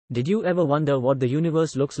Did you ever wonder what the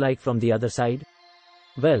universe looks like from the other side?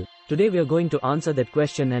 Well, today we are going to answer that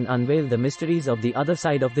question and unveil the mysteries of the other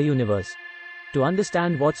side of the universe. To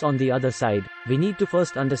understand what's on the other side, we need to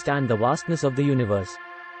first understand the vastness of the universe.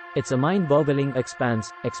 It's a mind-boggling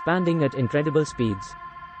expanse, expanding at incredible speeds.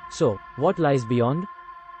 So, what lies beyond?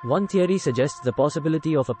 One theory suggests the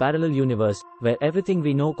possibility of a parallel universe, where everything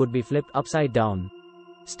we know could be flipped upside down.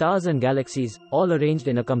 Stars and galaxies, all arranged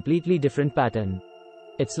in a completely different pattern.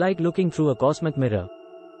 It's like looking through a cosmic mirror.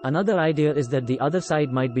 Another idea is that the other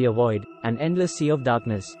side might be a void, an endless sea of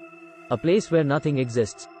darkness. A place where nothing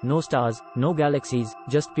exists, no stars, no galaxies,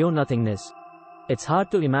 just pure nothingness. It's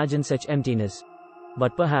hard to imagine such emptiness.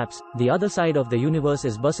 But perhaps, the other side of the universe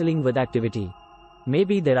is bustling with activity.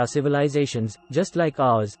 Maybe there are civilizations, just like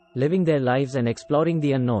ours, living their lives and exploring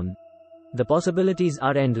the unknown. The possibilities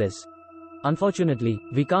are endless. Unfortunately,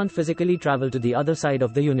 we can't physically travel to the other side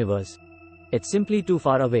of the universe. It's simply too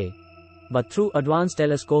far away. But through advanced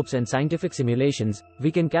telescopes and scientific simulations,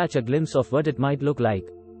 we can catch a glimpse of what it might look like.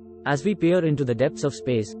 As we peer into the depths of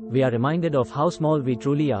space, we are reminded of how small we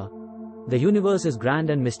truly are. The universe is grand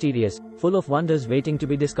and mysterious, full of wonders waiting to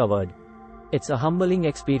be discovered. It's a humbling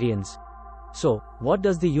experience. So, what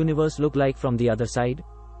does the universe look like from the other side?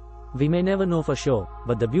 We may never know for sure,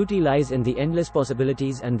 but the beauty lies in the endless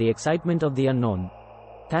possibilities and the excitement of the unknown.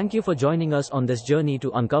 Thank you for joining us on this journey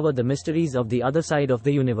to uncover the mysteries of the other side of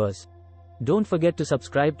the universe. Don't forget to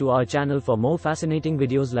subscribe to our channel for more fascinating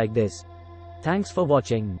videos like this. Thanks for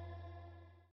watching.